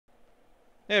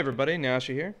Hey everybody,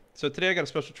 Nashi here. So today I got a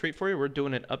special treat for you. We're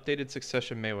doing an updated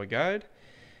Succession Maehwa guide,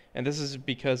 and this is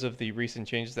because of the recent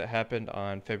changes that happened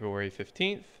on February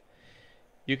 15th.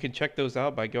 You can check those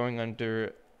out by going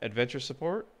under Adventure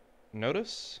Support,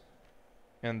 Notice,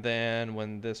 and then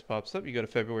when this pops up, you go to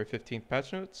February 15th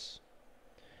Patch Notes,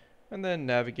 and then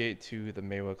navigate to the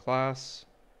Maehwa class,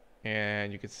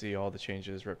 and you can see all the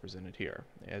changes represented here.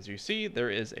 As you see, there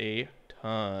is a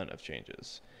ton of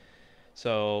changes.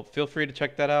 So feel free to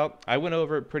check that out. I went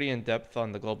over it pretty in depth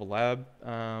on the Global Lab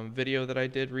video that I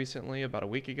did recently, about a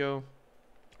week ago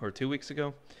or 2 weeks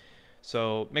ago.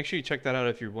 So make sure you check that out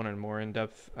if you're wanting more in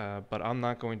depth. But I'm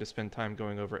not going to spend time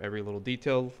going over every little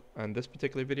detail on this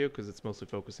particular video because it's mostly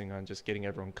focusing on just getting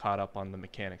everyone caught up on the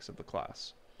mechanics of the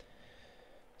class.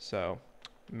 So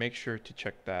make sure to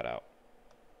check that out.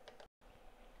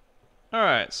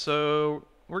 Alright, so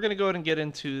we're going to go ahead and get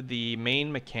into the main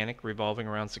mechanic revolving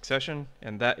around Succession,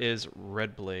 and that is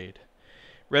Red Blade.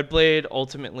 Red Blade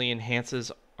ultimately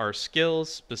enhances our skills,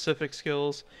 specific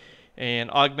skills,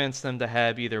 and augments them to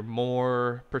have either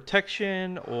more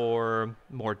protection or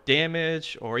more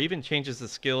damage, or even changes the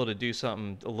skill to do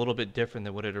something a little bit different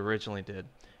than what it originally did.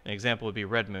 An example would be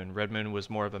Red Moon. Red Moon was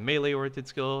more of a melee-oriented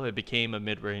skill. It became a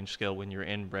mid-range skill when you're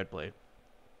in Red Blade.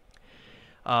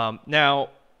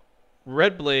 Now,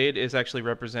 Red Blade is actually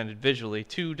represented visually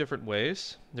two different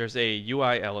ways. There's a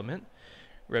UI element,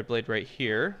 Red Blade right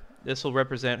here. This will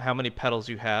represent how many petals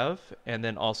you have, and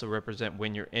then also represent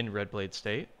when you're in Red Blade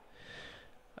state.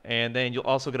 And then you'll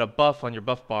also get a buff on your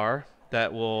buff bar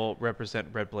that will represent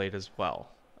Red Blade as well.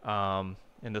 And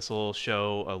this will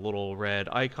show a little red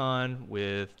icon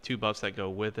with two buffs that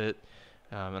go with it,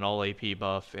 an all AP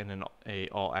buff and an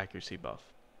all accuracy buff.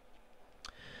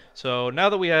 So now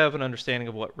that we have an understanding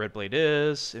of what Red Blade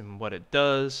is and what it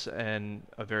does in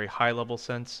a very high level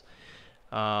sense,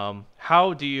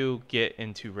 how do you get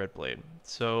into Red Blade?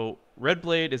 So Red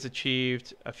Blade is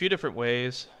achieved a few different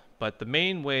ways, but the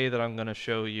main way that I'm going to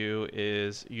show you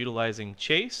is utilizing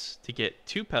Chase to get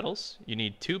 2 petals. You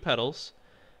need 2 petals,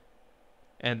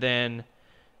 and then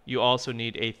you also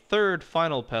need a third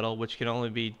final petal, which can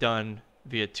only be done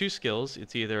via 2 skills.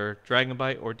 It's either Dragon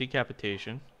Bite or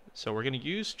Decapitation. So we're going to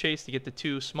use Chase to get the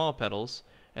 2 small petals,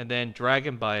 and then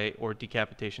Dragon Bite or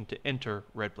Decapitation to enter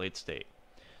Red Blade state.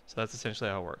 So that's essentially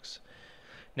how it works.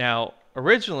 Now,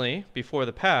 originally, before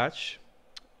the patch,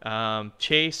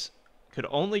 Chase could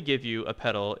only give you a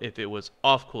petal if it was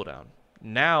off cooldown.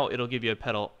 Now it'll give you a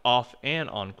petal off and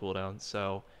on cooldown.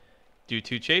 So do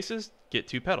 2 chases, get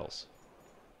 2 petals.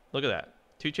 Look at that.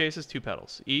 2 chases, 2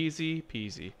 petals. Easy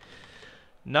peasy.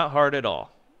 Not hard at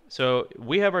all. So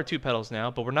we have our 2 petals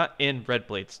now, but we're not in Red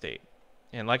Blade state.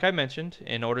 And like I mentioned,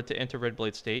 in order to enter Red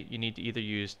Blade state, you need to either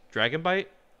use Dragon Bite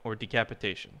or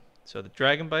Decapitation. So the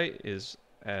Dragon Bite is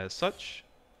as such.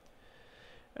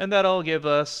 And that'll give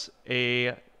us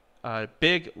a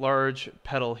big, large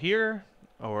petal here,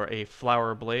 or a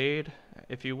flower blade,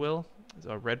 if you will. It's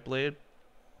a red blade.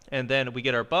 And then we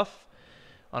get our buff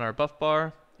on our buff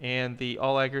bar, and the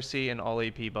all accuracy and all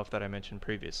AP buff that I mentioned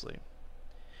previously.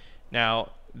 Now,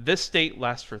 this state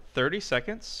lasts for 30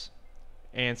 seconds,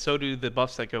 and so do the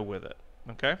buffs that go with it,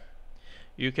 okay?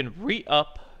 You can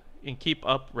re-up and keep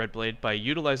up Red Blade by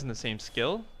utilizing the same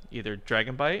skill, either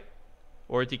Dragon Bite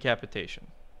or Decapitation.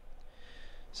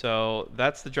 So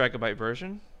that's the Dragon Bite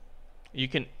version. You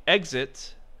can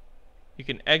exit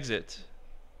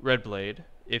Red Blade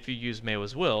if you use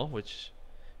Maehwa's Will, which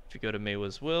if you go to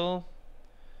Maehwa's Will,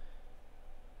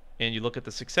 and you look at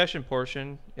the Succession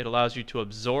portion, it allows you to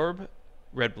absorb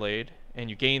Red Blade, and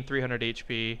you gain 300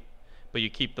 HP, but you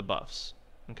keep the buffs.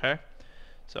 Okay?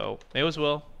 So, Maehwa's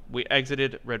Will, we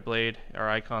exited Red Blade, our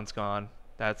icon's gone.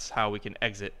 That's how we can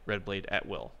exit Red Blade at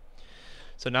will.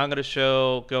 So now I'm going to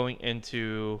show going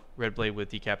into Red Blade with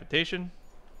Decapitation.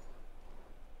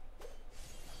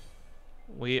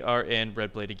 We are in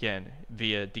Red Blade again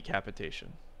via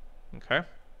Decapitation. Okay? I'm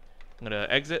going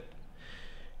to exit.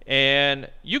 And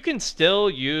you can still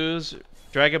use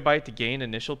Dragon Bite to gain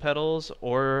initial petals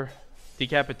or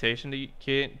Decapitation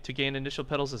to gain initial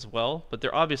petals as well, but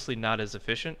they're obviously not as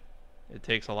efficient. It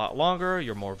takes a lot longer,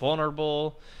 you're more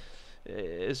vulnerable.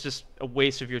 It's just a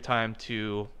waste of your time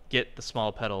to get the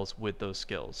small petals with those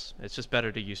skills. It's just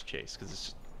better to use Chase, because it's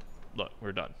just, look,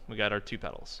 we're done. We got our 2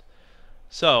 petals.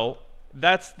 So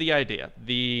that's the idea.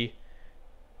 The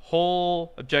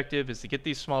whole objective is to get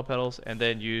these small petals and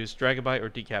then use Dragon Bite or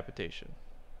Decapitation.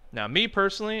 Now, me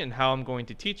personally, and how I'm going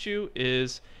to teach you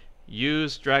is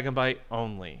use Dragon Bite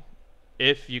only,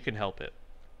 if you can help it.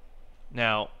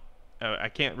 Now, I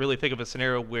can't really think of a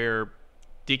scenario where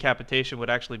Decapitation would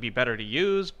actually be better to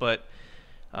use, but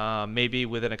Maybe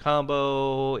within a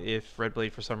combo if Red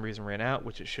Blade for some reason ran out,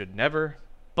 which it should never.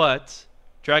 But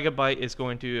Dragon Bite is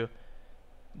going to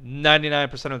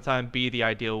 99% of the time be the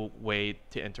ideal way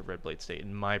to enter Red Blade state,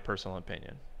 in my personal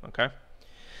opinion. Okay?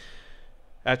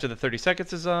 After the 30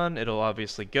 seconds is on, it'll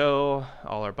obviously go.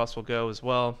 All our buffs will go as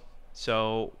well.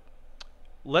 So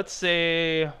let's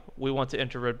say we want to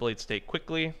enter Red Blade state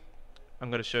quickly. I'm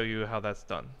going to show you how that's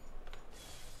done.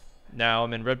 Now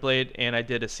I'm in Red Blade and I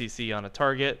did a CC on a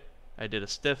target. I did a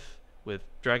stiff with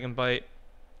Dragon Bite,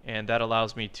 and that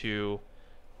allows me to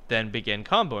then begin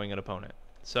comboing an opponent.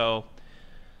 So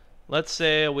let's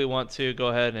say we want to go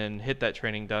ahead and hit that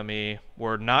training dummy.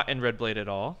 We're not in Red Blade at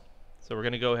all. So we're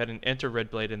going to go ahead and enter Red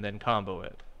Blade and then combo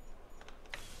it.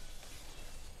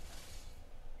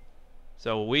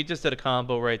 So we just did a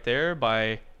combo right there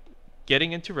by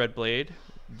getting into Red Blade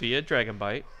via Dragon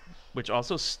Bite, which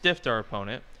also stiffed our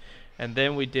opponent. And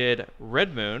then we did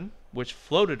Red Moon, which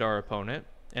floated our opponent.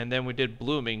 And then we did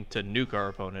Blooming to nuke our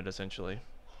opponent, essentially.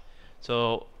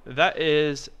 So that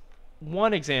is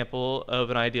one example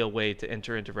of an ideal way to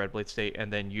enter into Red Blade state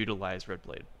and then utilize Red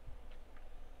Blade.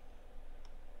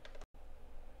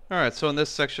 Alright, so in this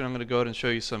section I'm going to go ahead and show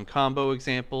you some combo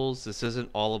examples. This isn't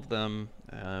all of them.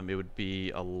 It would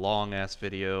be a long ass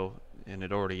video, and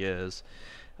it already is,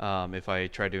 if I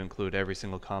tried to include every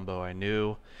single combo I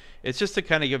knew. It's just to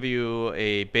kind of give you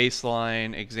a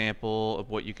baseline example of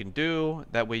what you can do.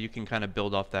 That way you can kind of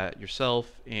build off that yourself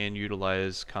and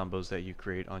utilize combos that you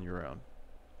create on your own.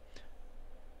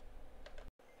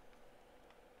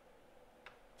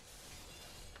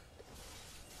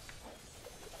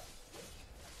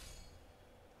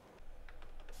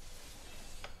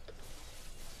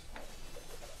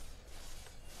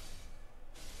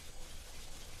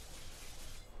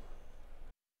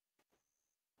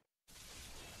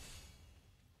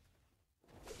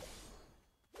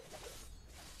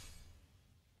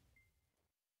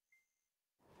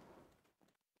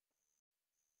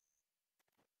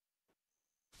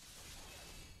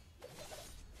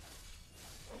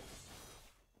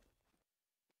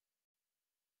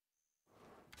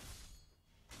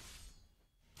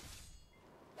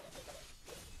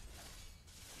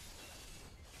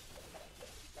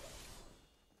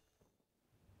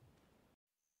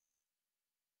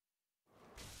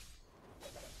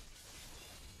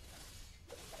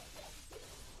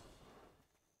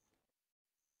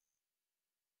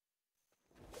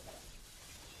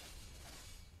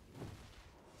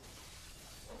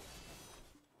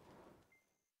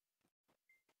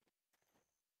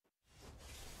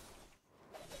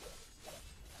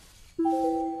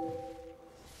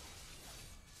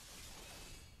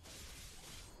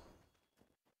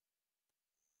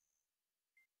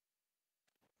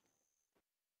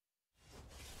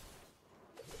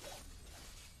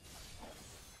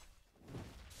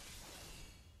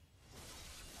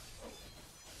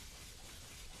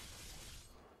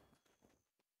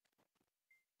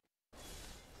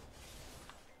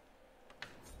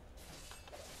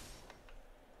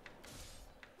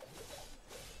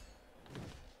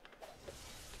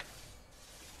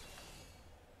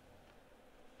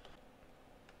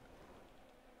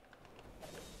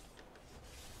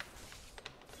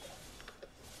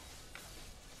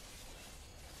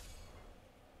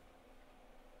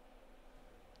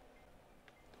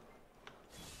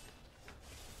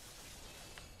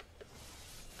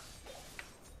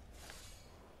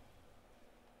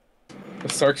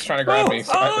 Succ's trying to grab me.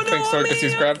 So I think Circus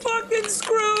is grabbed. Fucking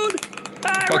screwed!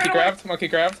 Monkey grabbed. Monkey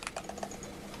grabbed.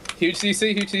 Huge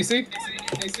CC. Huge CC.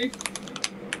 CC.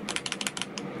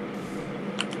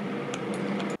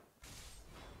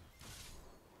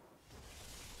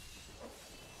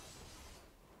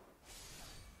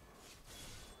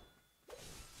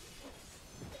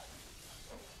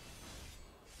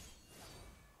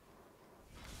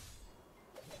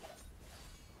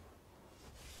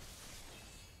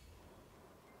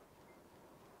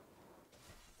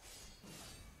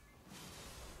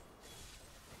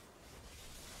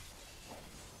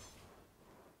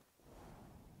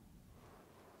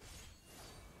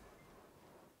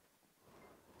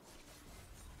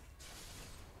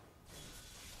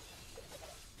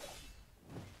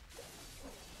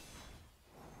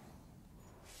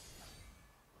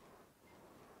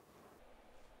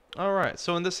 Alright,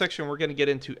 so in this section we're going to get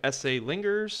into SA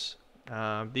Lingers.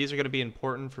 These are going to be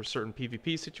important for certain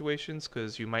PvP situations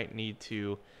because you might need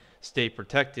to stay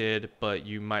protected, but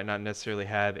you might not necessarily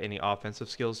have any offensive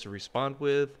skills to respond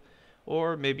with,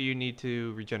 or maybe you need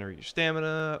to regenerate your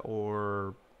stamina,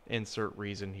 or insert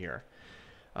reason here.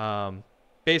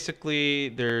 Basically,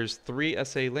 there's 3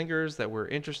 SA Lingers that we're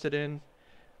interested in.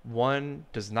 One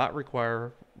does not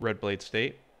require Red Blade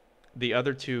state. The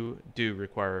other two do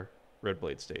require red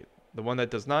blade state. The one that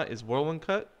does not is whirlwind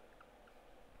cut.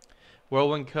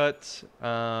 Whirlwind cut,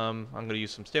 I'm going to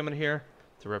use some stamina here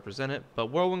to represent it, but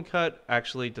whirlwind cut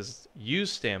actually does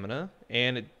use stamina,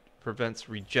 and it prevents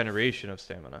regeneration of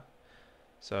stamina.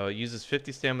 So it uses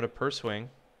 50 stamina per swing,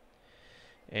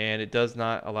 and it does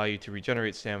not allow you to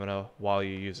regenerate stamina while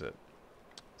you use it.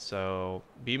 So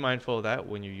be mindful of that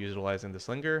when you're utilizing this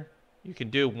linger. You can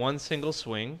do one single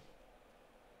swing,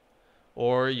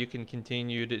 or you can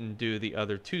continue to do the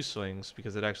other two swings,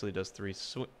 because it actually does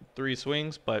three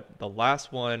swings, but the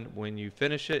last one, when you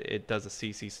finish it, it does a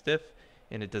CC stiff,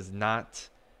 and it does not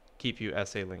keep you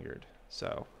SA lingered.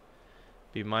 So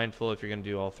be mindful if you're going to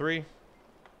do all three.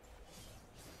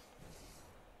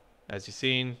 As you've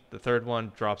seen, the third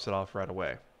one drops it off right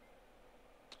away.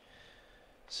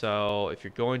 So if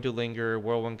you're going to linger,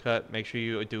 whirlwind cut, make sure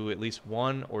you do at least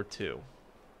one or two.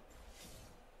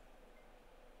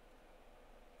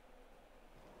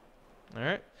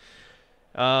 Alright.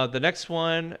 The next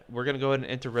one, we're going to go ahead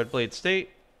and enter red blade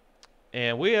state.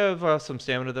 And we have some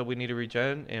stamina that we need to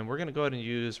regen, and we're going to go ahead and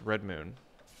use red moon.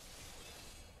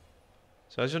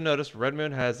 So as you'll notice, red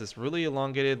moon has this really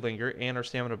elongated linger, and our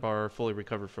stamina bar fully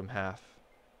recovered from half.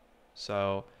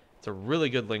 So it's a really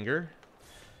good linger.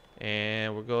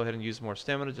 And we'll go ahead and use more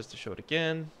stamina just to show it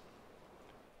again.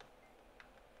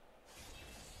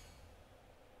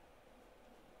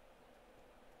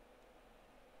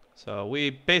 So we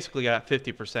basically got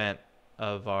 50%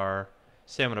 of our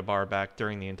stamina bar back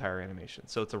during the entire animation.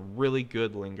 So it's a really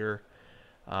good linger.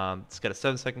 It's got a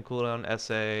 7-second cooldown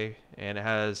SA, and it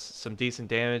has some decent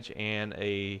damage and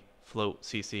a float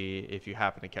CC if you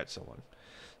happen to catch someone.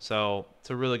 So it's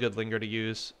a really good linger to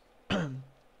use.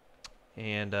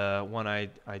 And one I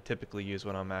typically use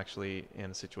when I'm actually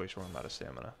in a situation where I'm out of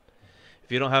stamina.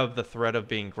 If you don't have the threat of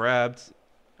being grabbed,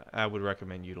 I would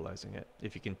recommend utilizing it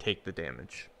if you can take the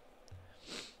damage.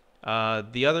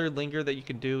 The other linger that you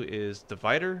can do is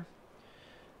Divider.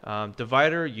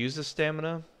 Divider uses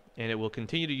stamina, and it will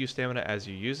continue to use stamina as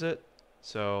you use it.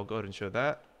 So I'll go ahead and show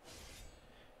that.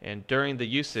 And during the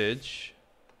usage,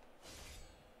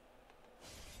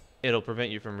 it'll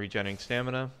prevent you from regenerating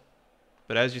stamina.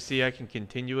 But as you see, I can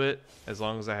continue it as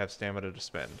long as I have stamina to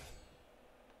spend.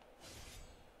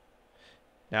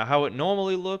 Now, how it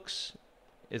normally looks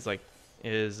is like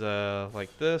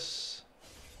this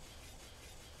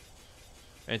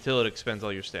until it expends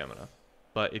all your stamina.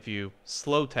 But if you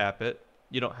slow tap it,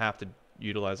 you don't have to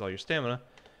utilize all your stamina.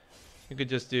 You could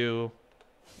just do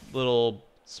little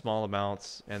small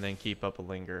amounts and then keep up a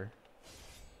linger.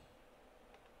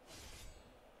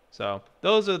 So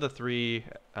those are the three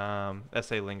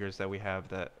SA lingers that we have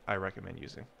that I recommend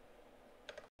using.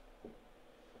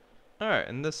 Alright,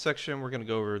 in this section we're going to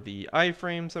go over the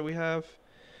iframes that we have.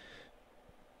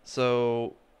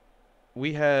 So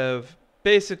we have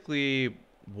basically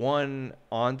one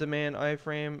on-demand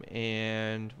iframe,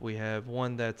 and we have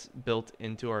one that's built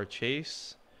into our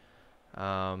chase.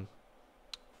 I'll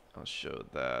show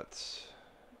that.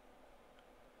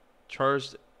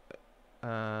 Charged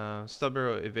stub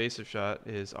arrow evasive shot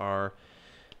is our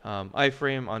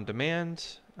iframe on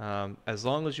demand. As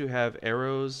long as you have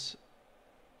arrows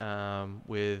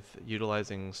with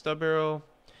utilizing stub arrow,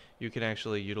 you can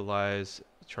actually utilize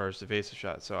charged evasive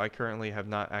shot. So I currently have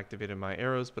not activated my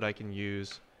arrows, but I can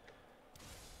use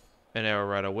an arrow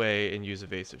right away and use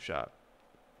evasive shot.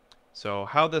 So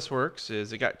how this works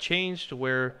is it got changed to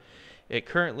where it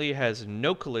currently has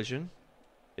no collision.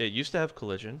 It used to have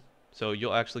collision, so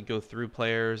you'll actually go through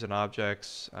players and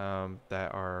objects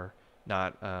that are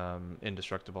not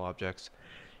indestructible objects,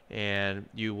 and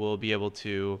you will be able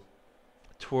to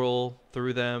twirl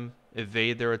through them,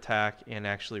 evade their attack, and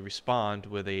actually respond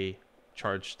with a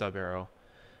charged stub arrow,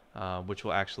 which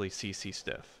will actually CC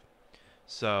stiff.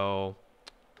 So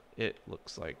it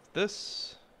looks like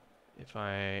this. If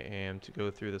I am to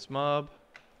go through this mob,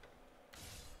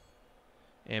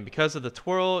 and because of the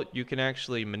twirl, you can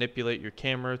actually manipulate your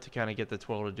camera to kind of get the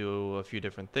twirl to do a few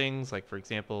different things. Like, for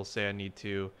example, say I need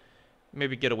to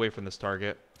maybe get away from this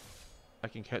target. I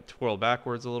can twirl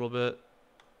backwards a little bit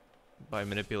by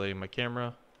manipulating my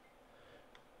camera.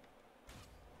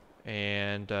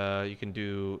 And you can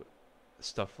do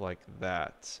stuff like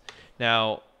that.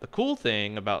 Now, the cool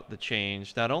thing about the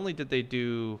change, not only did they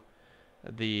do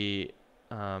the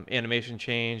animation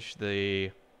change,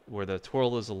 where the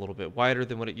twirl is a little bit wider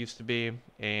than what it used to be,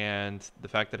 and the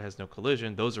fact that it has no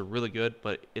collision, those are really good,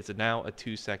 but it's now a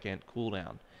 2-second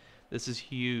cooldown. This is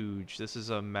huge. This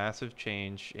is a massive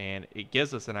change, and it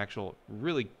gives us an actual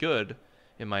really good,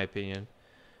 in my opinion,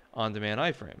 on-demand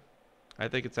iframe. I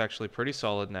think it's actually pretty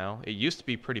solid now. It used to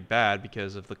be pretty bad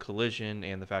because of the collision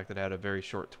and the fact that it had a very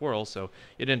short twirl, so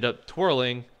it ended up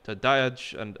twirling to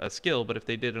dodge a skill, but if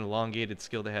they did an elongated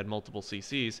skill that had multiple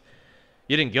CCs,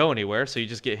 you didn't go anywhere, so you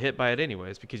just get hit by it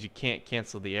anyways because you can't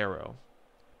cancel the arrow.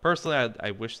 Personally,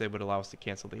 I wish they would allow us to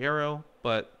cancel the arrow,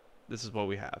 but this is what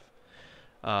we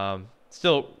have.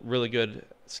 Still really good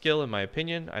skill in my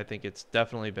opinion. I think it's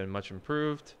definitely been much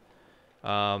improved.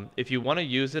 If you want to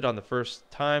use it on the first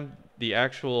time, the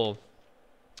actual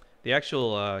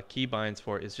key binds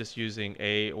for it is just using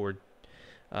A or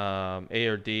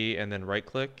D and then right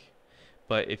click.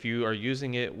 But if you are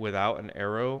using it without an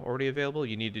arrow already available,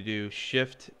 you need to do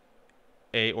Shift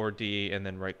A or D and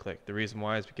then right click. The reason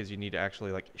why is because you need to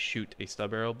actually like shoot a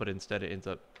stub arrow, but instead it ends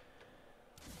up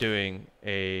doing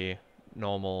a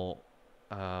normal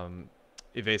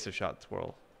evasive shot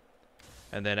twirl.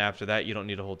 And then after that, you don't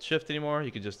need to hold Shift anymore.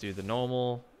 You can just do the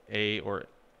normal A or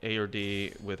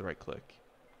D with right click.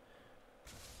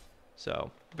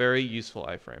 So very useful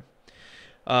iframe.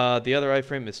 The other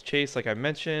iframe is Chase, like I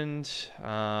mentioned,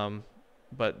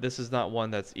 but this is not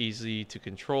one that's easy to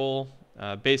control.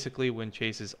 Basically, when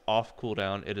Chase is off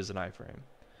cooldown, it is an iframe.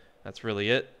 That's really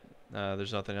it.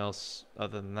 There's nothing else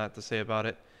other than that to say about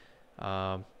it.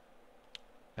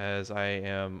 As I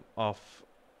am off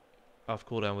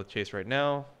cooldown with Chase right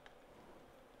now,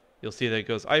 you'll see that it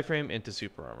goes iframe into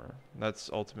super armor. That's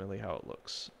ultimately how it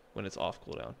looks when it's off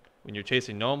cooldown. When you're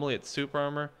chasing normally, it's super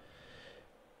armor.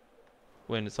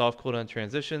 When it's off cooldown,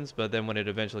 transitions, but then when it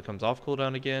eventually comes off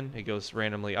cooldown again, it goes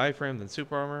randomly iframe, then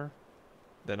super armor,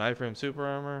 then iframe super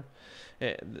armor.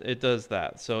 It does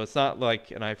that. So it's not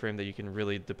like an iframe that you can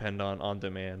really depend on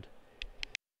demand.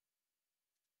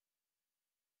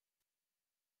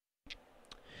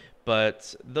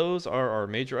 But those are our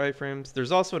major iframes.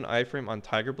 There's also an iframe on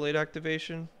Tiger Blade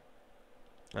activation.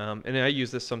 And I use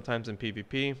this sometimes in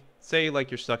PvP. Say like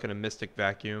you're stuck in a Mystic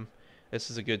Vacuum. This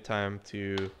is a good time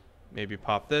to maybe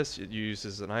pop this. It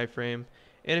uses an iframe.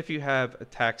 And if you have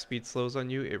attack speed slows on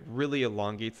you, it really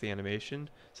elongates the animation,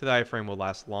 so the iframe will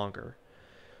last longer.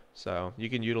 So you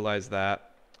can utilize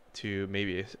that to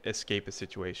maybe escape a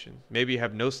situation. Maybe you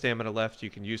have no stamina left. You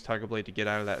can use Tiger Blade to get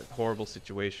out of that horrible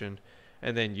situation,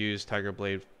 and then use Tiger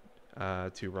Blade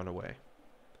to run away.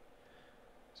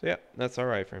 So yeah, that's our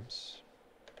iframes.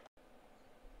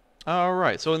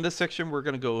 Alright, so in this section we're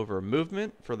going to go over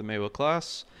movement for the Maehwa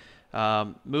class.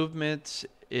 Movement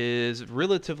is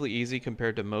relatively easy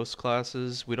compared to most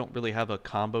classes. We don't really have a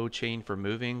combo chain for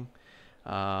moving.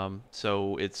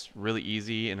 So it's really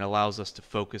easy and allows us to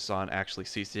focus on actually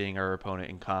CCing our opponent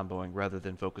and comboing rather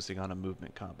than focusing on a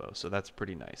movement combo. So that's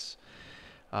pretty nice.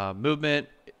 Movement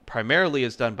primarily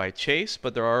is done by chase,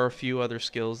 but there are a few other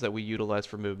skills that we utilize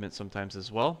for movement sometimes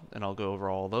as well, and I'll go over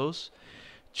all those.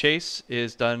 Chase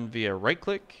is done via right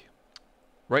click.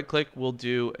 Right click will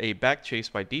do a back chase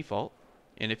by default,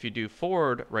 and if you do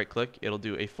forward right click, it'll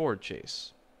do a forward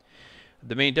chase.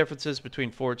 The main differences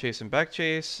between forward chase and back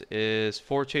chase is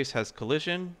forward chase has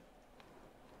collision.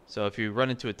 So if you run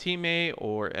into a teammate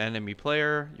or enemy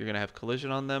player, you're going to have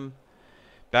collision on them.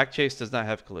 Back chase does not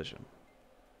have collision.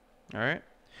 Alright.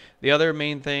 The other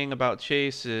main thing about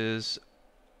chase is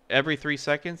every 3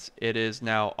 seconds it is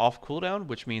now off cooldown,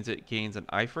 which means it gains an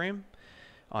iframe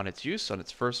on its use, on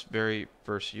its very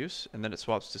first use, and then it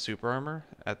swaps to super armor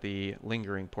at the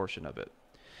lingering portion of it.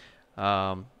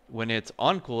 When it's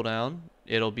on cooldown,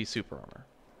 it'll be super armor.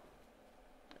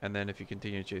 And then if you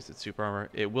continue to chase it super armor,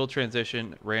 it will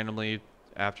transition randomly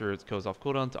after it goes off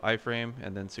cooldown to iframe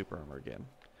and then super armor again.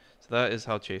 So that is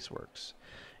how chase works.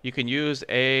 You can use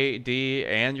A, D,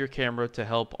 and your camera to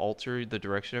help alter the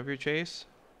direction of your chase.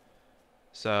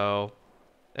 So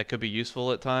that could be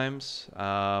useful at times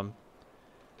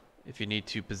if you need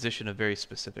to position a very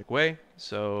specific way.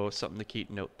 So something to keep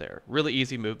note there. Really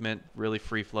easy movement, really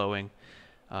free flowing.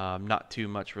 Not too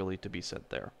much really to be said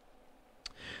there.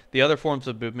 The other forms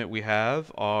of movement we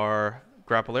have are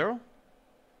grapple arrow.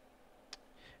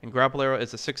 And grapple arrow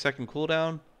is a 6-second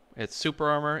cooldown. It's super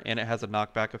armor, and it has a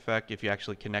knockback effect if you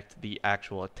actually connect the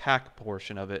actual attack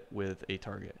portion of it with a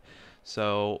target.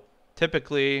 So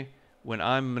typically, when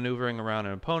I'm maneuvering around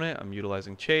an opponent, I'm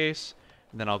utilizing chase,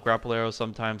 and then I'll grapple arrow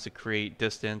sometimes to create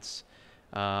distance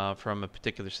from a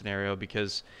particular scenario,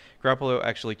 because grapple arrow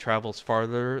actually travels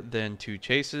farther than 2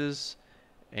 chases,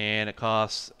 and it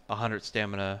costs 100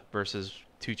 stamina versus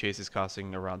 2 chases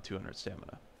costing around 200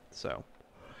 stamina. So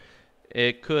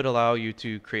it could allow you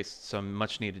to create some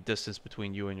much needed distance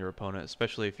between you and your opponent,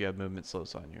 especially if you have movement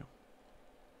slows on you.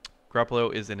 Grapple arrow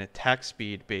is an attack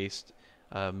speed based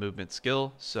movement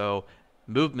skill, so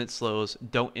movement slows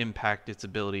don't impact its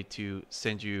ability to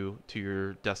send you to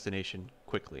your destination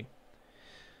quickly.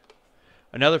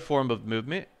 Another form of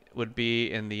movement would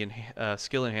be in the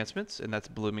skill enhancements, and that's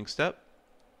Blooming Step.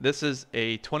 This is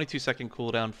a 22-second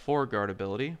cooldown for guard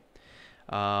ability.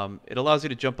 It allows you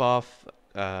to jump off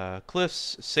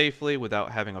cliffs safely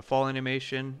without having a fall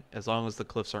animation, as long as the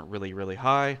cliffs aren't really, really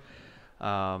high.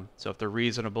 So if they're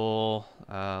reasonable,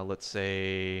 let's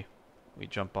say we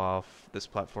jump off this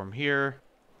platform here.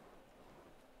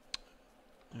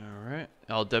 Alright,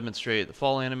 I'll demonstrate the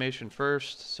fall animation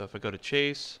first. So if I go to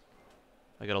chase,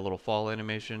 I got a little fall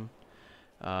animation.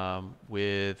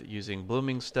 With using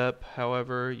Blooming Step,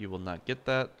 however, you will not get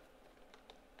that.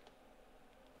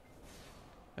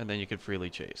 And then you can freely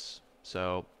chase.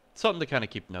 So something to kind of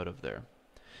keep note of there.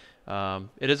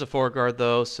 It is a foreguard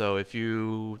though, so if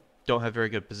you don't have very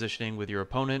good positioning with your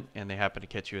opponent and they happen to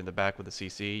catch you in the back with a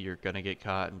CC, you're going to get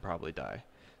caught and probably die.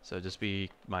 So just be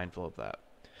mindful of that.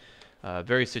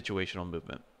 Very situational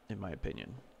movement, in my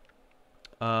opinion.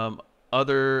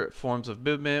 Other forms of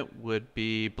movement would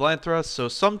be blind thrust. So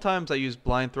sometimes I use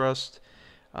blind thrust,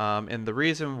 and the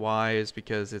reason why is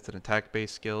because it's an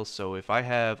attack-based skill. So if I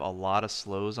have a lot of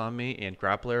slows on me and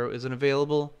grapple arrow isn't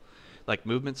available, like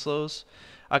movement slows,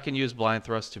 I can use blind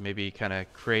thrust to maybe kind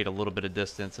of create a little bit of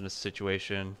distance in a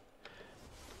situation,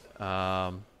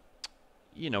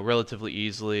 relatively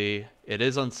easily. It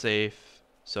is unsafe.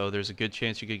 So there's a good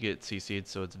chance you could get CC'd,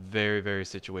 so it's very, very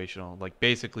situational. Like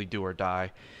basically do or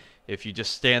die. If you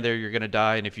just stand there, you're going to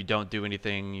die, and if you don't do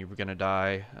anything, you're going to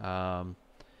die.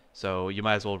 So you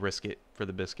might as well risk it for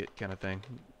the biscuit kind of thing.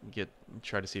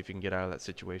 Try to see if you can get out of that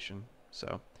situation.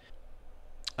 So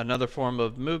another form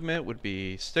of movement would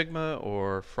be Stigma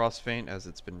or Frost Feint, as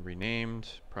it's been renamed,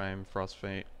 Prime Frost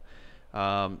Feint.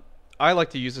 I like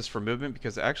to use this for movement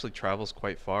because it actually travels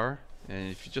quite far.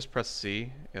 And if you just press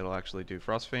C, it'll actually do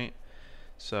Frost Feint.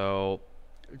 So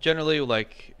generally,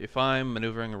 like if I'm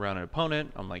maneuvering around an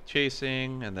opponent, I'm like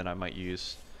chasing, and then I might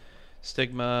use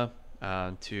Stigma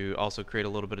to also create a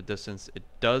little bit of distance. It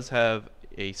does have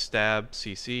a stab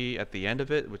CC at the end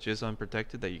of it, which is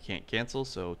unprotected that you can't cancel,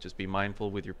 so just be mindful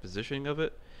with your positioning of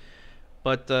it.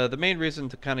 But the main reason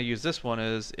to kind of use this one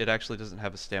is it actually doesn't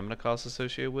have a stamina cost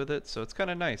associated with it, so it's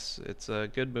kind of nice. It's a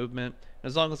good movement.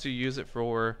 As long as you use it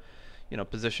for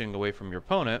positioning away from your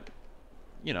opponent,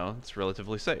 it's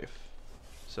relatively safe.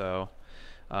 So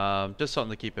just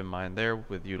something to keep in mind there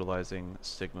with utilizing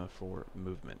Stigma for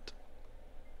movement.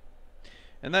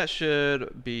 And that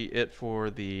should be it for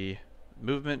the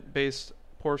movement based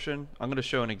portion. I'm going to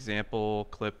show an example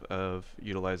clip of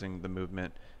utilizing the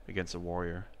movement against a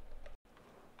warrior.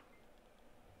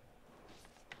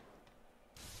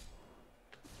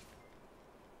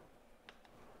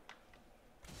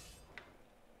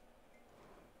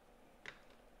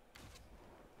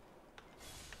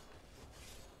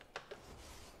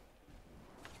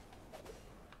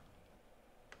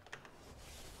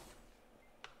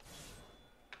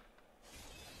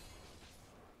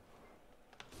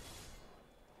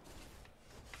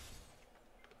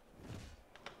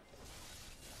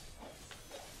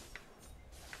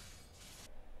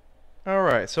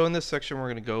 Alright, so in this section we're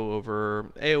going to go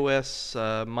over AoS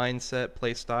mindset,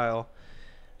 playstyle,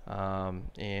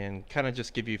 and kind of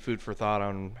just give you food for thought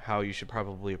on how you should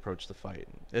probably approach the fight.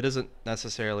 It isn't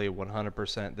necessarily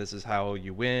 100% this is how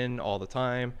you win all the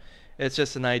time. It's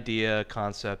just an idea,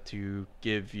 concept to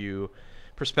give you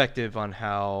perspective on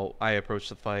how I approach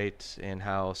the fight and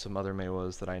how some other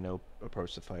Maehwas that I know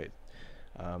approach the fight,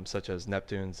 such as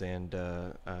Neptunes and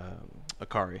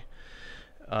Akari.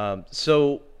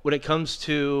 So when it comes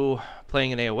to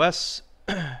playing an AoS,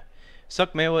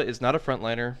 Succ Maehwa is not a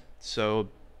frontliner, so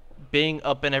being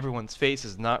up in everyone's face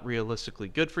is not realistically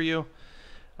good for you,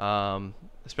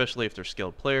 especially if they're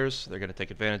skilled players. They're going to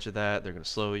take advantage of that. They're going to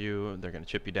slow you. They're going to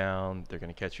chip you down. They're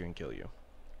going to catch you and kill you.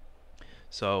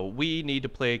 So we need to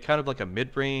play kind of like a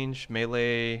mid-range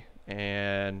melee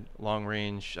and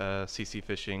long-range CC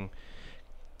fishing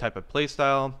type of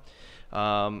playstyle.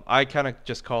 I kind of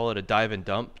just call it a dive and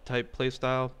dump type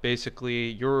playstyle. Basically,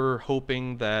 you're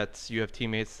hoping that you have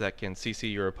teammates that can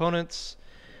CC your opponents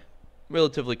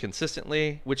relatively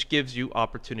consistently, which gives you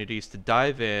opportunities to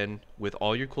dive in with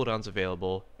all your cooldowns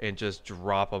available and just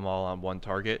drop them all on one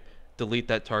target, delete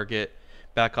that target,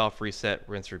 back off, reset,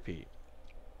 rinse, repeat.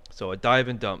 So a dive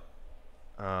and dump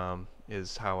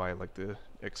is how I like to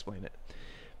explain it.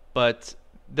 But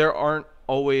there aren't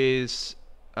always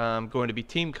going to be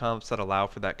team comps that allow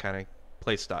for that kind of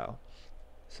play style.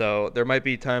 So there might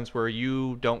be times where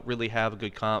you don't really have a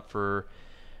good comp for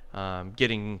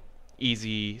getting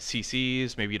easy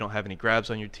CCs. Maybe you don't have any grabs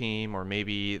on your team, or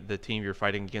maybe the team you're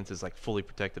fighting against is like fully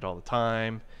protected all the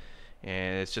time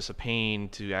and it's just a pain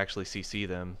to actually CC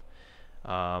them.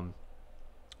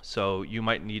 So you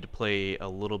might need to play a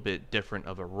little bit different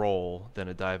of a role than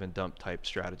a dive and dump type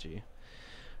strategy.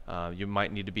 You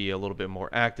might need to be a little bit more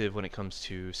active when it comes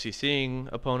to CCing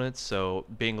opponents, so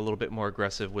being a little bit more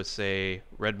aggressive with, say,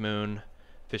 Red Moon,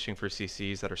 fishing for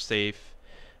CCs that are safe,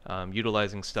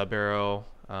 utilizing Stub Arrow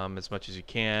as much as you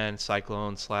can,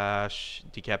 Cyclone slash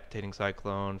Decapitating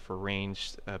Cyclone for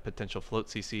ranged potential float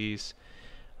CCs.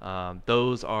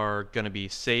 Those are going to be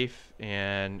safe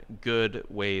and good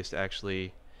ways to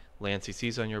actually land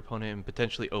CCs on your opponent and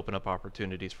potentially open up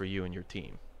opportunities for you and your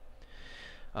team.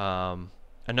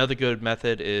 Another good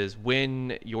method is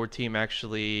when your team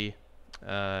actually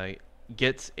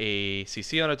gets a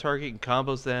CC on a target and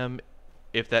combos them,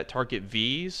 if that target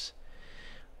Vs,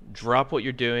 drop what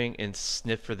you're doing and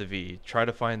sniff for the V. Try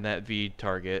to find that V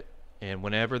target, and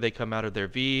whenever they come out of their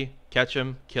V, catch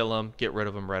them, kill them, get rid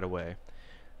of them right away.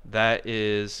 That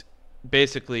is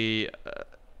basically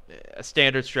a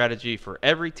standard strategy for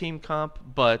every team comp,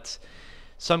 but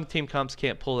some team comps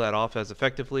can't pull that off as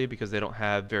effectively because they don't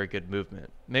have very good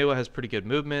movement. Maehwa has pretty good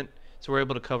movement, so we're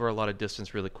able to cover a lot of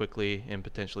distance really quickly and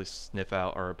potentially sniff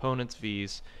out our opponent's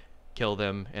Vs, kill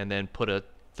them, and then put a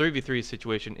 3v3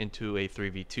 situation into a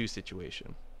 3v2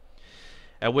 situation.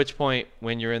 At which point,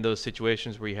 when you're in those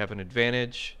situations where you have an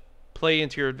advantage, play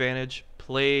into your advantage,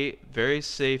 play very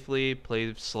safely,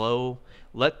 play slow,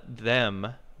 let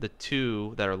them, the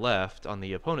two that are left on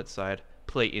the opponent's side,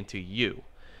 play into you.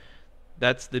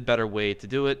 That's the better way to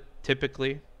do it,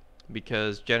 typically,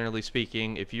 because generally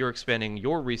speaking, if you're expending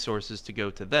your resources to go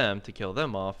to them to kill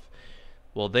them off,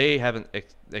 well, they haven't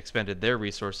expended their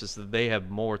resources, so they have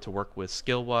more to work with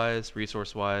skill-wise,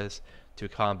 resource-wise, to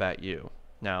combat you.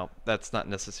 Now, that's not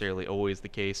necessarily always the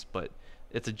case, but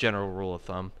it's a general rule of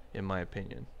thumb, in my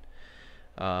opinion.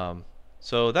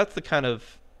 So that's the kind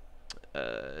of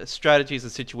strategies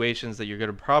and situations that you're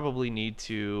going to probably need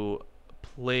to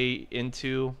play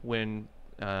into when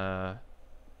queuing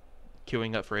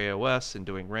up for AoS and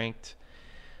doing ranked.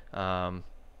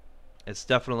 It's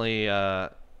definitely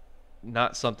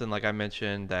not something, like I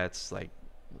mentioned, that's like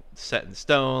set in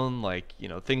stone. Like, you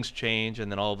know, things change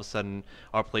and then all of a sudden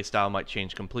our play style might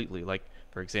change completely. Like,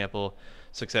 for example,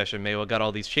 Succession Maehwa got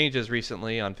all these changes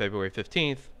recently on February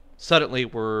 15th. Suddenly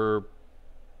we're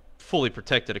fully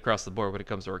protected across the board when it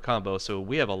comes to our combo, so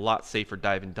we have a lot safer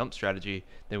dive and dump strategy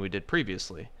than we did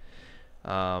previously.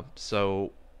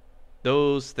 So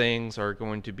those things are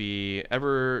going to be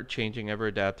ever changing, ever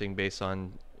adapting based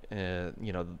on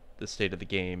you know, the state of the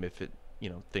game, if it, you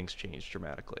know, things change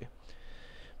dramatically.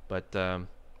 But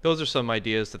those are some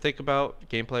ideas to think about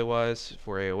gameplay wise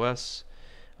for AoS.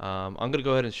 I'm going to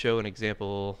go ahead and show an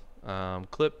example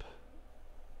clip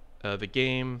of a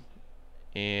game,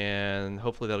 and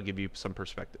hopefully that'll give you some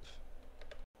perspective.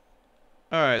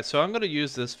 Alright, so I'm going to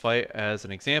use this fight as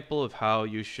an example of how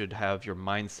you should have your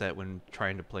mindset when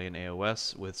trying to play an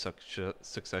AoS with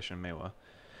Succession Maehwa.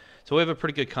 So we have a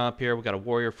pretty good comp here. We've got a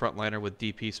Warrior Frontliner with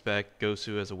DP spec,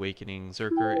 Gosu as Awakening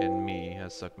Zerker, and me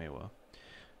as Succ Maehwa.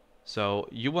 So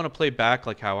you want to play back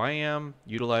like how I am,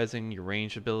 utilizing your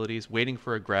range abilities, waiting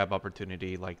for a grab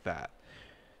opportunity like that.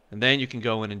 And then you can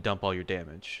go in and dump all your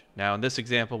damage. Now in this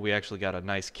example, we actually got a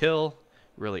nice kill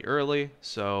really early,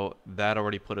 so that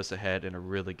already put us ahead in a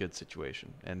really good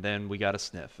situation. And then we got a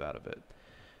sniff out of it.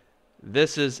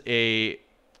 This is a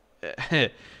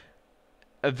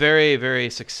a very, very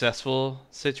successful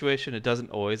situation. It doesn't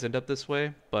always end up this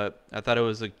way, but I thought it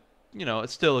was a, you know,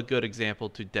 it's still a good example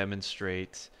to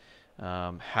demonstrate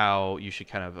how you should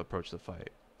kind of approach the fight.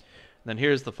 And then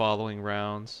here's the following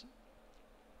rounds.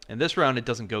 In this round, it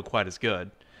doesn't go quite as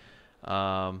good,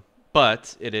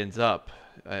 but it ends up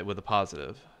with a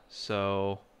positive.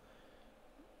 So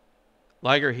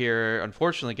Liger here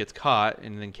unfortunately gets caught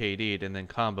and then KD'd and then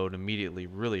comboed immediately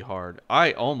really hard.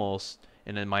 I almost,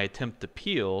 and in my attempt to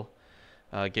peel,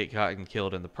 get caught and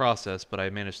killed in the process, but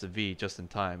I managed to V just in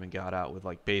time and got out with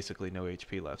like basically no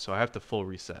HP left, so I have to full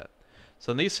reset.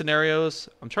 So in these scenarios,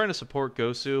 I'm trying to support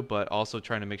Gosu, but also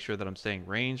trying to make sure that I'm staying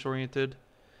range oriented.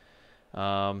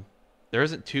 There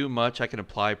isn't too much I can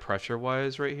apply pressure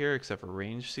wise right here except for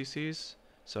range CCs,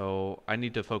 so I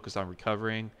need to focus on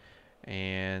recovering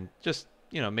and just,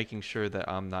 you know, making sure that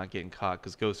I'm not getting caught,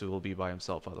 because Gosu will be by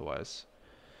himself otherwise.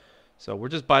 So we're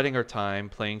just biding our time,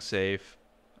 playing safe,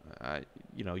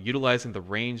 you know, utilizing the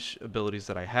range abilities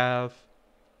that I have,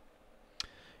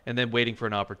 and then waiting for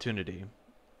an opportunity.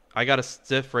 I got a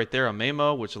stiff right there on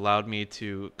Maehwa, which allowed me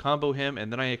to combo him,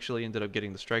 and then I actually ended up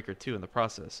getting the striker too in the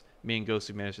process. Me and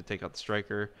Gosu managed to take out the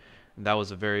striker, and that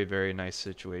was a very, very nice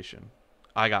situation.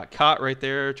 I got caught right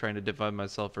there trying to divide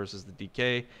myself versus the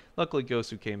DK. Luckily,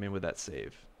 Gosu came in with that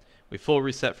save. We full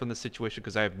reset from the situation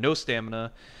because I have no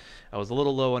stamina. I was a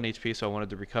little low on HP, so I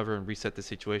wanted to recover and reset the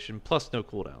situation, plus no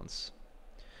cooldowns.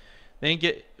 Then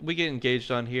we get engaged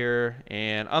on here,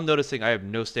 and I'm noticing I have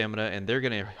no stamina, and they're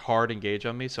going to hard engage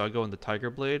on me, so I go into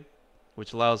Tiger Blade,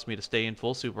 which allows me to stay in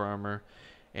full super armor,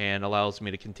 and allows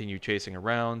me to continue chasing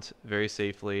around very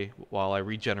safely while I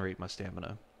regenerate my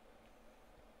stamina.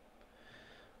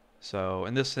 So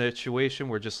in this situation,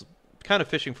 we're just kind of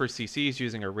fishing for CCs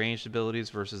using our ranged abilities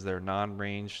versus their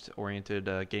non-ranged oriented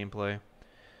gameplay.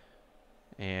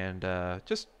 And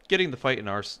just getting the fight in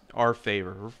our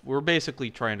favor. We're basically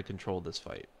trying to control this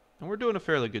fight. And we're doing a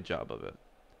fairly good job of it.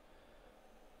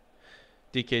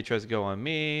 DK tries to go on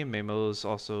me. Maehwa's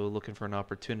also looking for an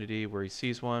opportunity where he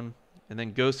sees one. And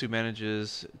then Gosu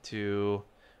manages to,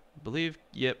 I believe,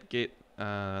 get the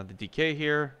DK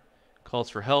here. Calls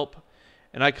for help.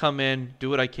 And I come in, do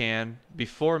what I can.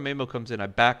 Before Maehwa comes in, I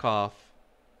back off.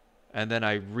 And then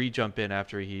I re-jump in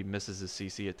after he misses his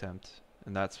CC attempt.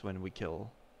 And that's when we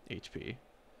kill HP.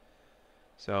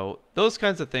 So those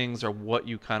kinds of things are what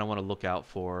you kind of want to look out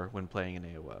for when playing in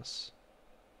AoS.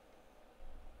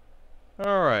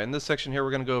 Alright, in this section here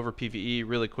we're going to go over PvE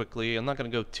really quickly. I'm not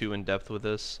going to go too in depth with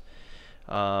this.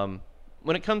 When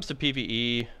it comes to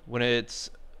PvE, when it's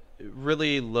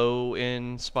really low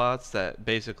in spots that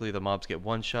basically the mobs get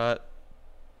one shot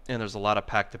and there's a lot of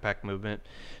pack-to-pack movement,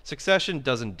 Succession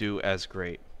doesn't do as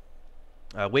great.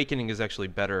 Awakening is actually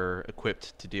better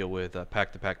equipped to deal with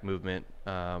pack-to-pack movement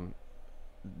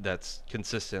that's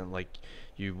consistent. Like,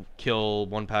 you kill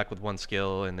one pack with one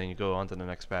skill and then you go on to the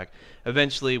next pack.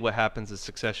 Eventually what happens is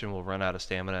Succession will run out of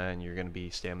stamina and you're going to be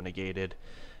stamina gated,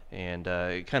 and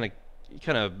it kind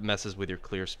of messes with your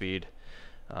clear speed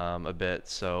a bit.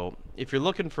 So if you're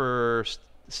looking for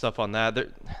stuff on that,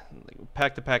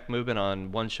 pack-to-pack movement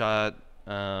on one-shot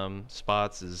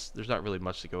spots there's not really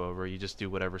much to go over. You just do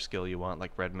whatever skill you want,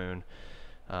 like Red Moon,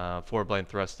 forward blind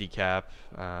thrust, decap,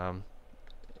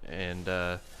 and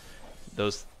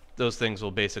those things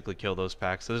will basically kill those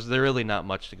packs. So there's really not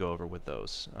much to go over with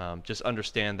those. Just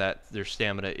understand that their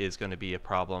stamina is going to be a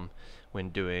problem when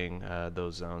doing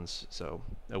those zones. So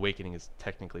Awakening is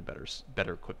technically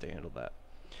better equipped to handle that.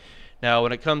 Now,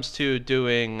 when it comes to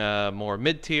doing more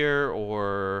mid-tier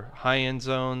or high-end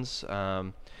zones,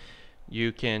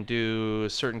 you can do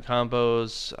certain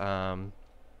combos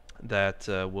that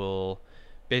will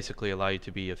basically allow you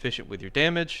to be efficient with your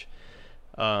damage.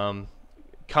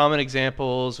 Common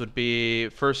examples would be,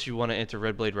 first you want to enter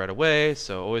Red Blade right away,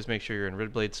 so always make sure you're in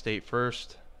Red Blade state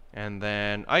first. And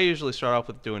then I usually start off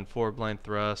with doing forward blind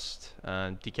thrust,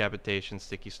 decapitation,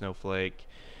 sticky snowflake.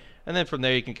 And then from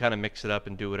there you can kind of mix it up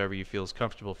and do whatever you feel is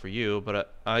comfortable for you.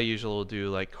 But I usually will do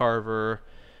like Carver,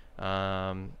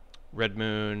 Red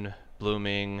Moon,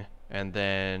 Blooming, and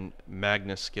then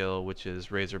Magnus skill, which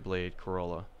is Razor Blade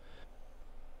Corolla.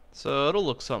 So it'll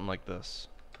look something like this.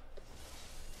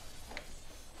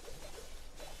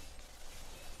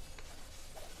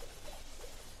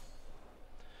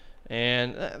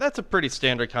 And that's a pretty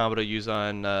standard combo to use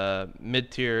on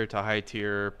mid-tier to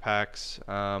high-tier packs.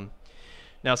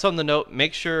 Now, something to note,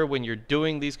 make sure when you're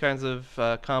doing these kinds of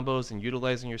combos and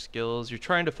utilizing your skills, you're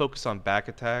trying to focus on back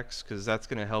attacks, because that's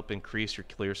going to help increase your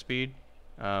clear speed.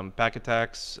 Back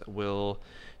attacks will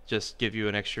just give you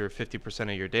an extra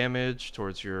 50% of your damage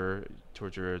towards your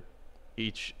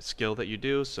each skill that you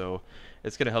do, so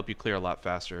it's going to help you clear a lot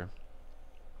faster.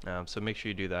 So make sure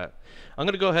you do that. I'm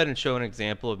going to go ahead and show an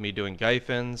example of me doing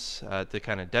Gyphins to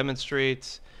kind of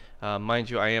demonstrate. Mind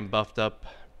you, I am buffed up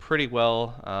pretty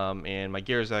well, and my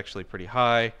gear is actually pretty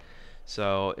high,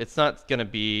 so it's not going to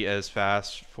be as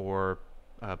fast for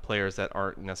players that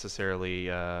aren't necessarily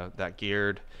that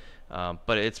geared,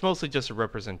 but it's mostly just a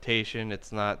representation.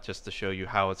 It's not just to show you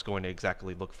how it's going to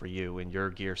exactly look for you in your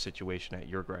gear situation at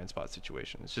your grind spot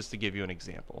situation. It's just to give you an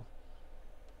example.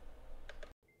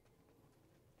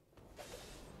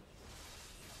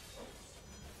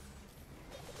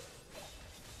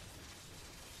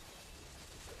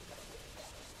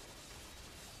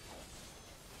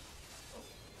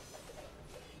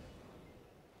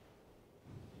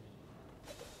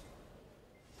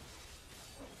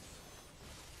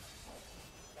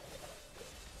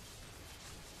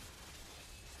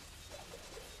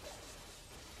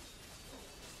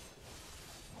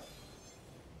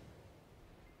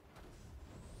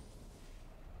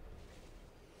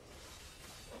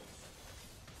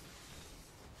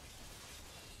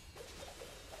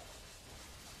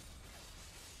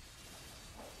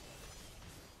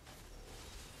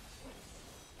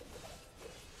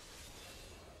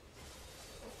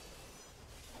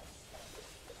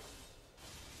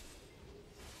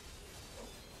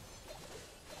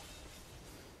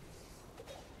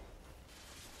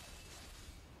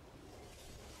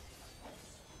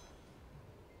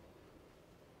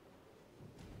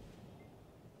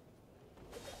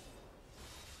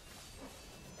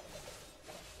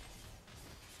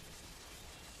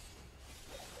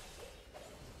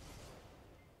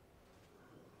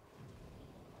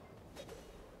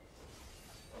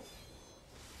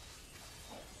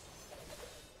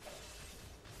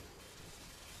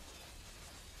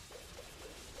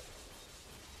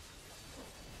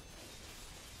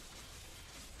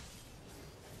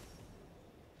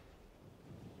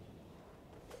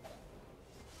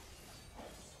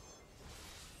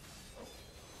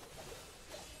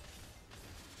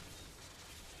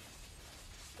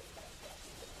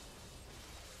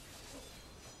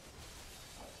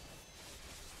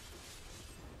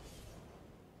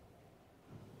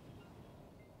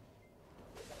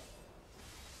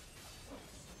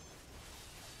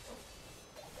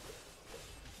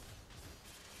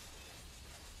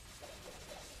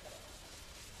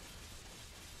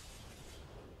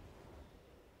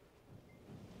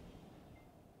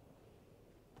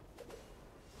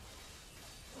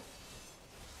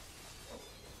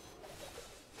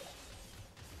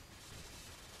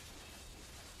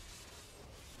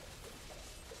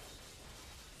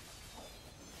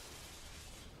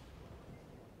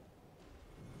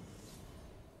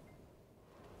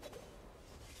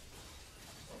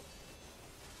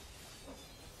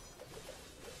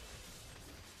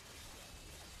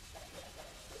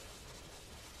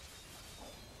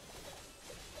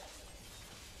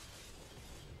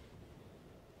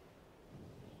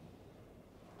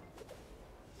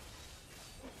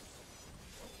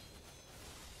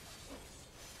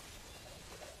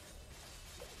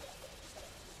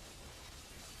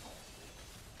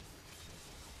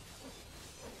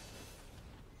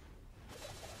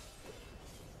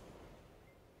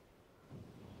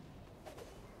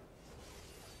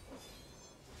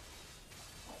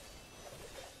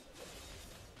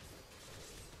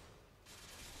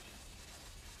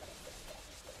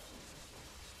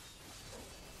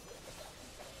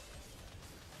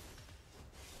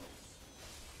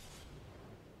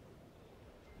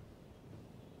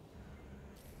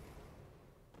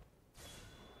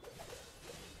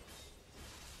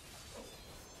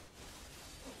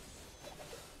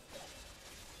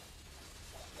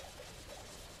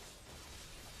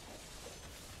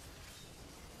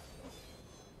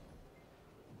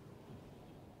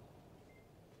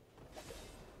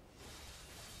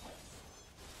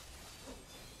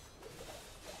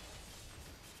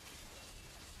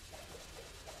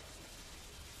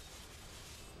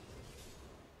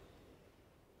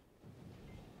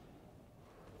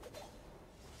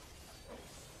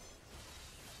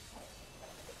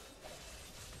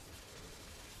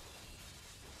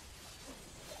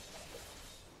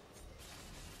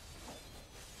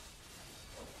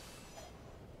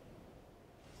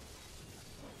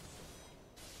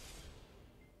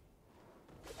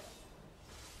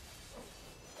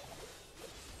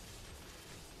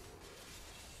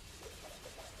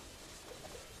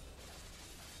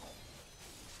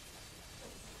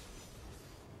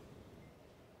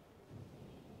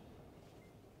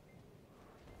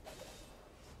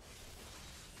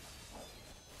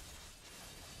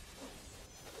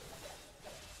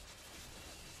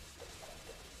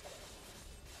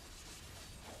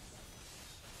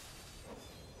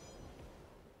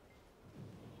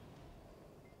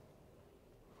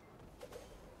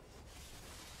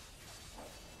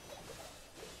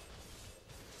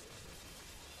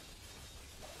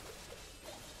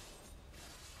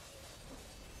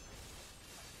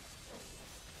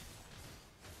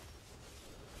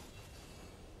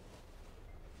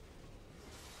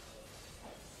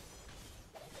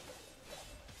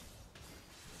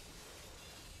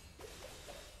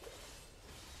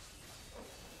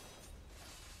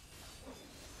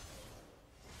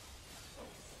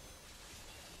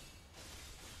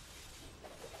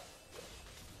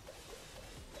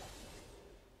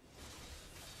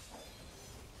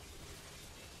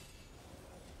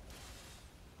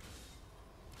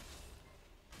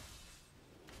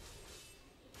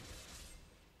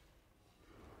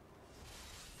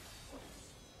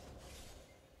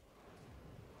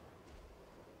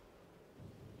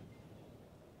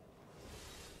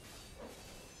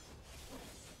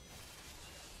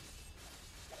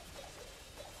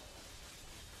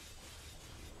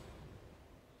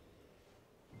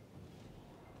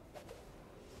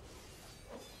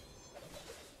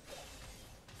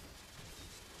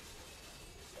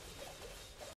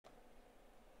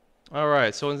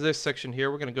 Alright, so in this section here,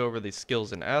 we're going to go over the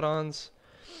skills and add-ons.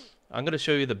 I'm going to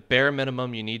show you the bare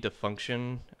minimum you need to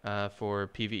function for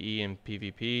PvE and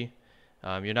PvP.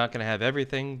 You're not going to have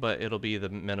everything, but it'll be the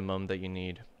minimum that you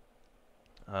need.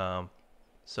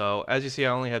 So as you see, I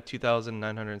only have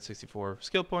 2,964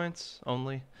 skill points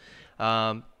only.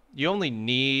 You only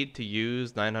need to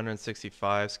use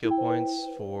 965 skill points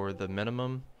for the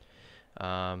minimum.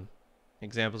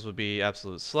 Examples would be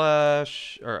absolute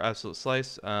slash or absolute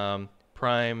slice,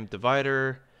 prime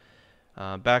divider,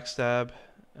 backstab,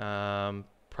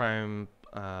 prime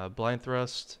blind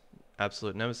thrust,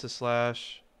 absolute nemesis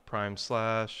slash, prime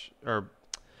slash or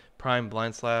prime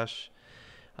blind slash,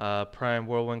 prime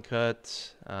whirlwind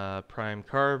cut, prime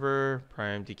carver,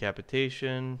 prime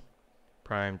decapitation,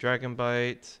 prime dragon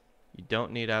bite. You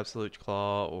don't need absolute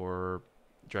claw or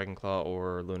dragon claw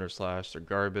or lunar slash. They're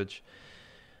garbage.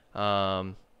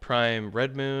 Prime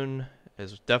red moon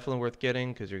is definitely worth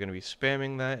getting because you're going to be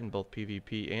spamming that in both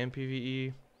PvP and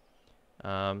PvE.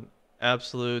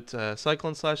 Absolute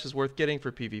cyclone slash is worth getting for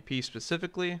PvP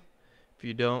specifically. If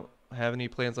you don't have any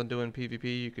plans on doing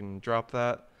PvP, you can drop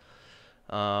that.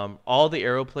 All the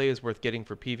arrow play is worth getting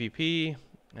for PvP,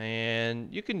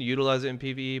 and you can utilize it in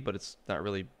PvE, but it's not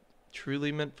really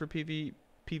truly meant for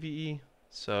PvE.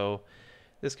 So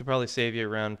this could probably save you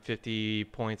around 50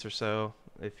 points or so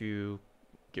if you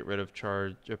get rid of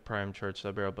prime charge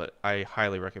sub arrow, but I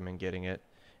highly recommend getting it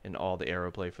in all the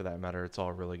arrow play for that matter. It's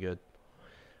all really good.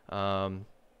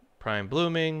 Prime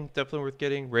blooming, definitely worth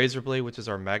getting. Razor blade, which is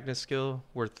our Magnus skill,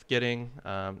 worth getting.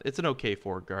 It's an okay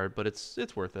forward guard, but it's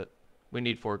worth it. We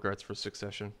need forward guards for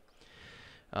succession.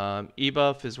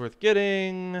 E-buff is worth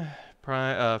getting.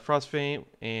 Frost Feint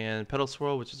and Petal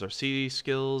Swirl, which is our C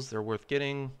skills, they're worth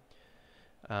getting.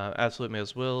 Absolute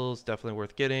Mael's Will is definitely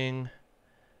worth getting.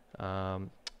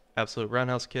 Absolute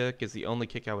Roundhouse Kick is the only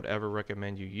kick I would ever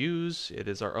recommend you use. It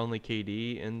is our only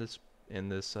KD in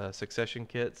this succession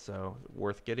kit, so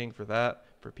worth getting for that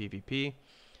for PvP.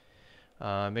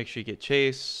 Make sure you get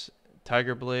Chase.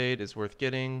 Tiger Blade is worth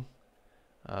getting.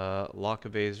 Lock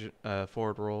evasion,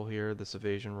 forward roll here, this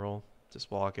evasion roll, just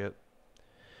block it.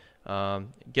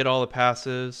 Get all the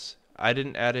passives. I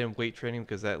didn't add in weight training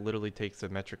because that literally takes a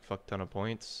metric fuck ton of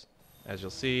points. As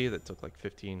you'll see, that took like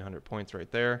 1,500 points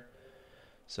right there.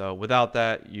 So without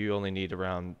that, you only need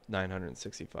around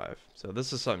 965. So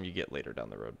this is something you get later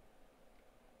down the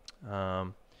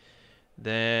road.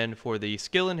 Then for the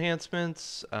skill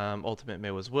enhancements, Ultimate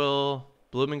Maehwa's Will,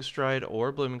 Blooming Stride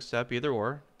or Blooming Step, either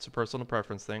or. It's a personal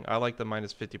preference thing. I like the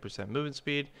minus 50% movement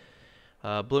speed.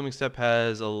 Blooming Step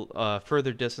has a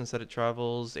further distance that it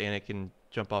travels, and it can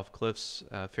jump off cliffs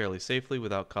fairly safely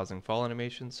without causing fall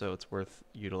animation, so it's worth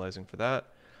utilizing for that.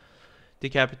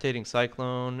 Decapitating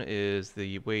Cyclone is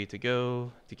the way to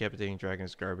go. Decapitating Dragon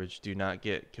is garbage. Do not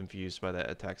get confused by that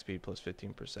attack speed plus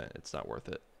 15%. It's not worth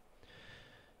it.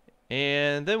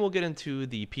 And then we'll get into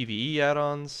the PvE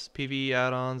add-ons. PvE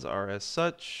add-ons are as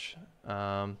such.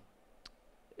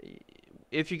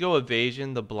 If you go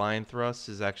evasion, the blind thrust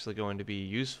is actually going to be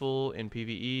useful in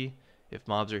PvE if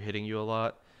mobs are hitting you a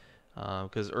lot.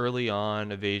 Because early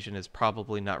on, evasion is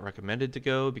probably not recommended to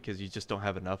go because you just don't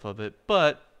have enough of it.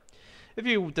 But if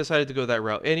you decided to go that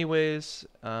route anyways,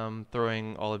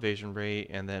 throwing all evasion rate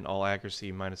and then all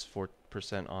accuracy minus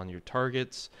 4% on your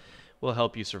targets will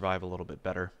help you survive a little bit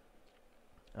better.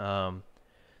 The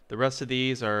rest of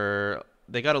these are,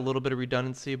 they got a little bit of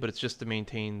redundancy, but it's just to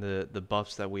maintain the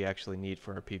buffs that we actually need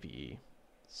for our PvE.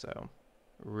 So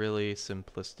really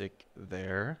simplistic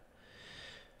there.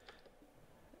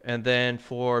 And then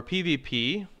for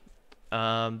PvP,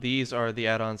 these are the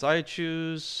add-ons I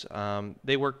choose.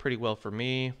 They work pretty well for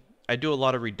me. I do a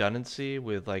lot of redundancy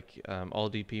with like all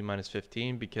DP minus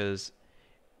 15 because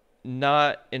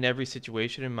not in every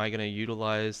situation am I going to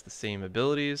utilize the same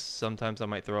abilities. Sometimes I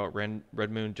might throw out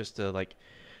Red Moon just to like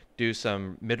do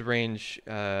some mid-range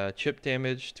chip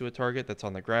damage to a target that's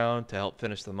on the ground to help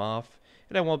finish them off.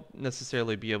 And I won't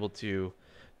necessarily be able to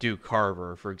do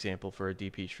Carver, for example, for a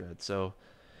DP shred. So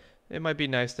it might be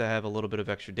nice to have a little bit of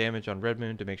extra damage on Red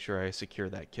Moon to make sure I secure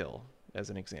that kill, as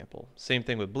an example. Same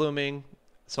thing with Blooming.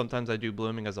 Sometimes I do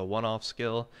Blooming as a one-off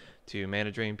skill to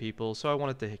mana drain people, so I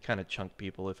wanted to kind of chunk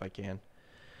people if I can.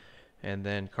 And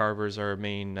then Carver's our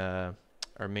main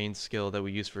skill that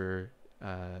we use for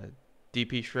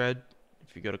DP shred.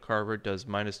 If you go to Carver, it does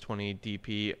minus 20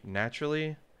 DP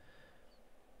naturally.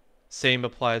 Same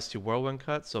applies to Whirlwind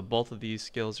Cut, so both of these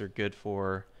skills are good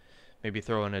for maybe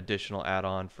throw an additional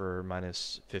add-on for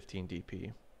minus 15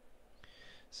 DP.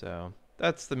 So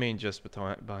that's the main gist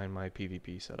behind my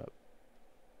PvP setup.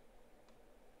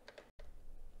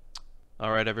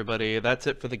 All right, everybody, that's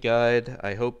it for the guide.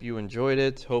 I hope you enjoyed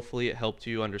it. Hopefully it helped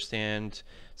you understand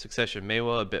Succession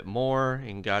Maehwa a bit more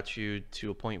and got you to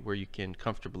a point where you can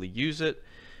comfortably use it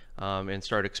and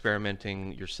start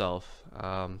experimenting yourself.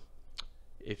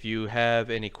 If you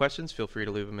have any questions, feel free to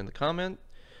leave them in the comment.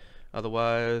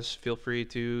 Otherwise, feel free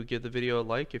to give the video a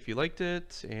like if you liked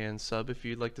it and sub if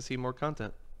you'd like to see more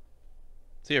content.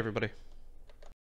 See you, everybody.